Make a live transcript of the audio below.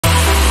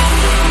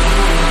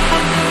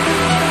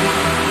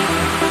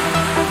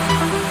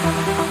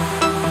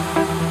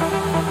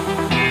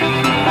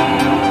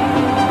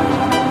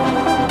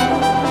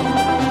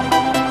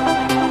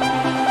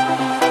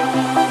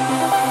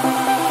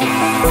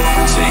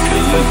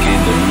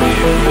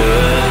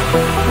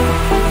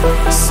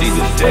see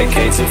the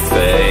decades of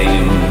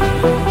fame,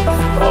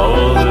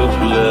 all the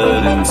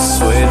blood and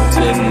sweat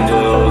and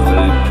all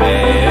the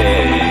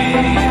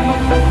pain.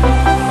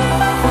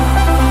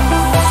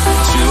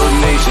 To a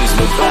nation's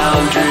no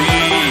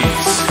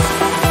boundaries,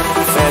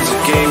 fans of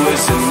game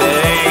was a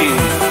name.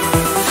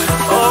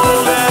 All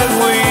that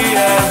we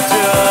have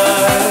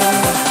done,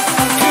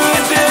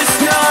 could this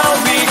now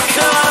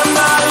become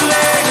our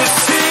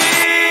legacy?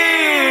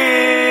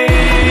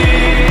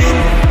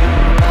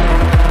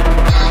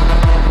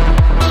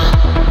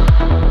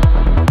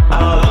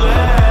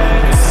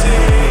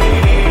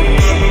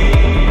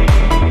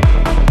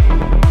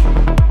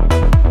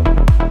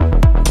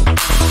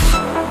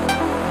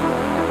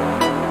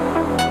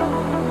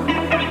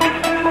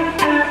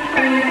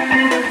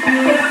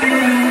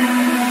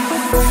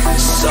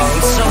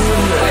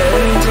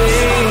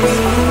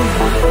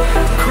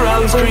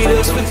 Greet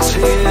us with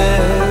tears.